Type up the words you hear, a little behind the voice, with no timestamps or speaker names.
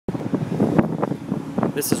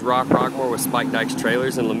This is Rock Rockmore with Spike Dykes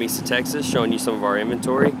Trailers in Lamesa, Texas, showing you some of our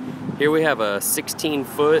inventory. Here we have a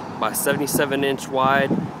 16-foot by 77-inch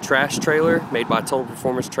wide trash trailer made by Total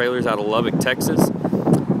Performance Trailers out of Lubbock, Texas.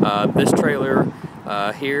 This trailer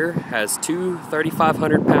here has two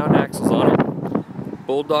 3,500-pound axles on it,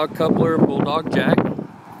 bulldog coupler, bulldog jack,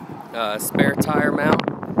 spare tire mount.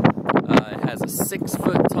 It has a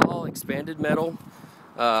 6-foot tall expanded metal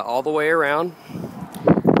all the way around.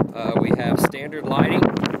 We have standard lighting,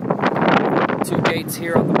 2 gates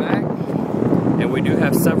here on the back, and we do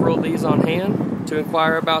have several of these on hand. To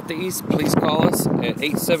inquire about these, please call us at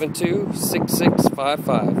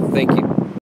 872-6655. Thank you.